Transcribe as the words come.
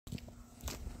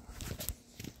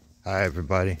Hi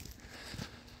everybody.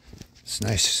 It's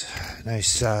nice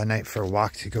night for a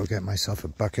walk to go get myself a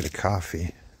bucket of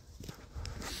coffee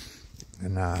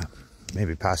and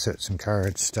maybe pass out some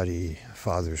cards, study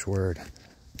Father's Word.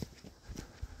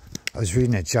 I was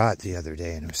reading a jot the other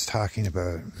day and it was talking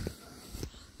about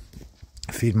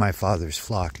feed my father's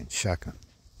flock in Shechem.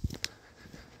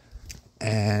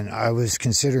 And I was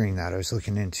considering that. I was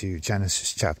looking into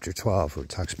Genesis chapter 12 where it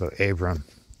talks about Abram.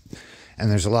 And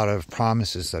there's a lot of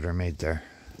promises that are made there.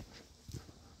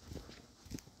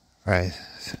 Right?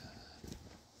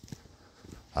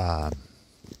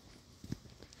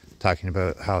 Talking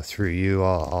about how through you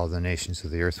all the nations of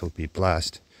the earth will be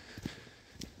blessed.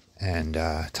 And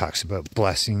talks about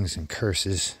blessings and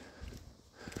curses.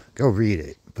 Go read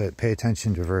it, but pay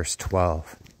attention to verse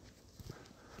 12.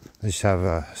 I just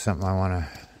have something I want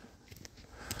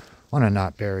to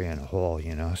not bury in a hole,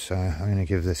 you know. So I'm going to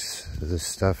give this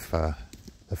stuff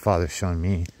the Father's shown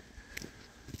me.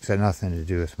 It's got nothing to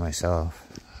do with myself.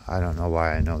 I don't know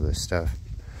why I know this stuff.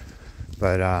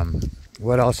 But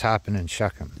what else happened in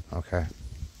Shechem? Okay.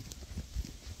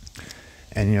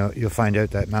 And you'll find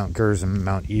out that Mount Gerizim,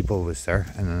 Mount Ebal was there,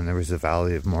 and then there was the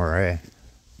Valley of Moreh.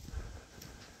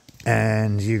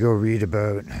 And you go read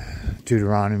about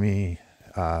Deuteronomy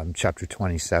chapter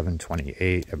 27,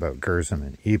 28 about Gerizim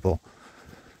and Ebal,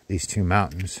 these two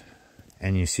mountains,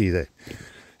 and you see that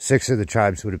 6 of the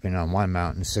tribes would have been on one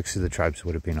mountain, 6 of the tribes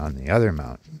would have been on the other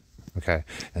mountain. Okay,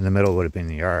 in the middle would have been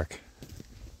the ark.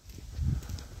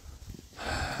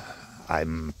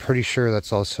 I'm pretty sure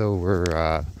that's also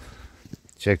where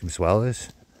Jacob's well is.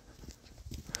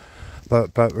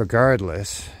 But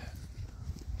regardless,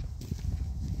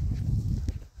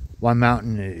 one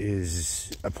mountain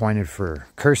is appointed for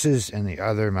curses and the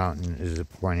other mountain is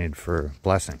appointed for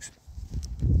blessings.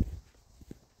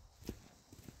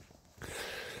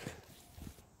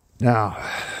 Now,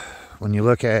 when you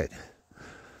look at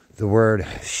the word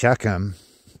Shechem,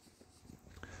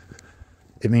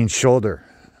 it means shoulder,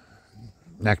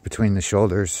 neck between the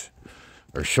shoulders,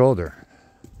 or shoulder.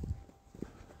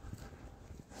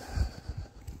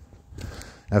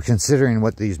 Now, considering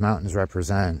what these mountains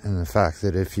represent and the fact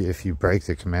that if you break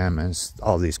the commandments,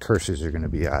 all these curses are going to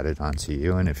be added onto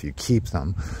you, and if you keep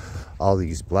them, all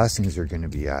these blessings are going to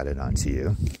be added onto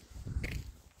you.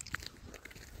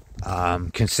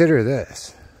 Consider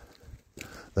this,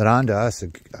 that unto us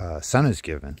a son is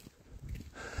given,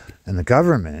 and the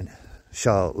government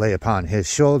shall lay upon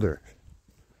his shoulder.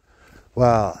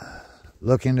 Well,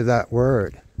 look into that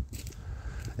word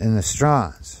in the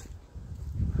Strong's.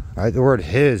 Right? The word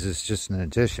his is just an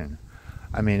addition.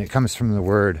 I mean, it comes from the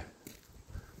word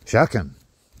Shechem.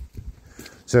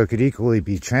 So it could equally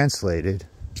be translated,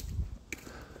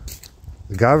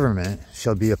 the government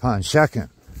shall be upon Shechem.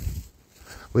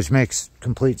 Which makes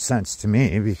complete sense to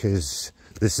me because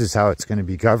this is how it's going to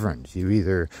be governed. You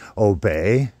either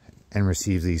obey and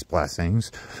receive these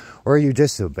blessings, or you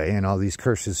disobey and all these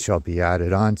curses shall be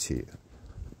added onto you.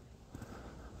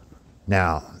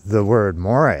 Now, the word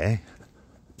Moreh,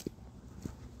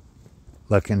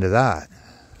 look into that.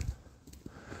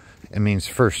 It means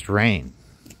first rain,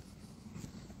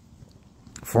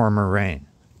 former rain.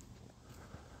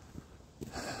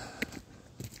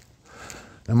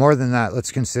 Now, more than that,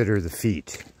 let's consider the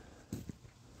feet.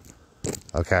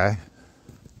 Okay?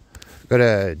 Go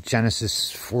to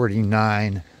Genesis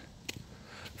 49,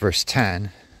 verse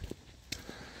 10,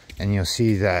 and you'll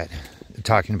see that,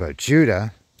 talking about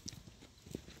Judah,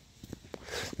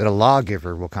 that a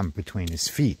lawgiver will come between his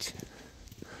feet.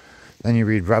 Then you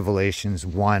read Revelations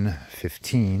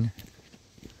 1:15,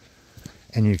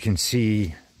 and you can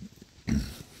see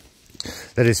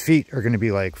that his feet are going to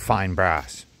be like fine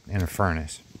brass in a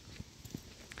furnace.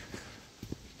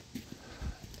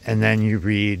 And then you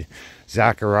read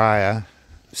Zechariah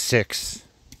 6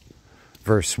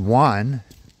 verse 1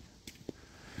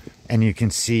 and you can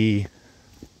see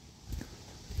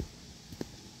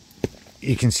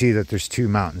that there's 2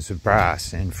 mountains of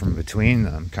brass, and from between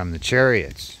them come the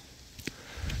chariots.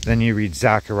 Then you read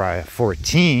Zechariah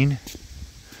 14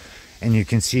 and you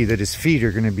can see that his feet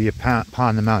are going to be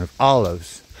upon the Mount of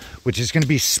Olives, which is going to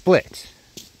be split.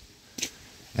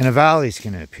 And a valley is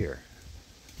going to appear.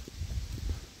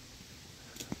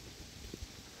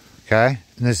 Okay?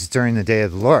 And this is during the day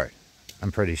of the Lord,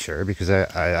 I'm pretty sure, because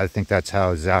I think that's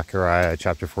how Zechariah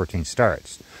chapter 14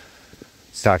 starts.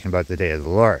 It's talking about the day of the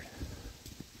Lord.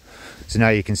 So now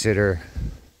you consider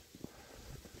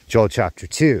Joel chapter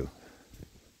 2.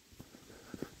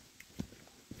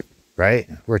 Right?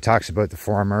 Where it talks about the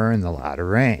former and the latter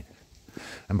rain.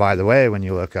 And by the way, when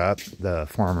you look up the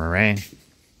former rain,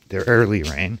 the early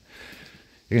rain,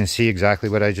 you're going to see exactly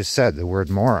what I just said, the word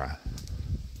Mora.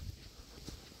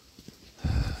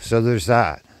 So there's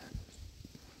that.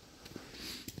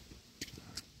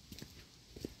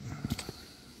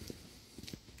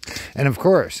 And of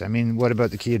course, I mean, what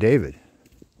about the Key of David?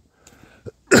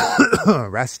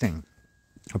 Resting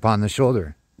upon the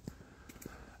shoulder.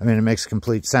 I mean, it makes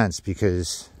complete sense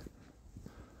because,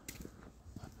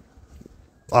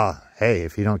 well, hey,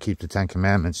 if you don't keep the 10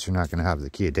 Commandments, you're not going to have the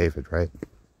Key of David, right?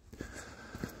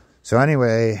 So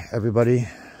anyway, everybody,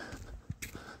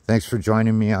 thanks for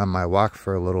joining me on my walk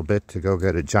for a little bit to go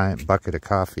get a giant bucket of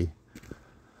coffee.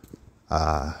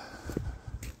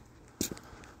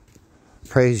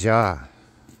 Praise Yah.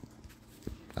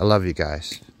 I love you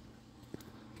guys.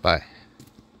 Bye.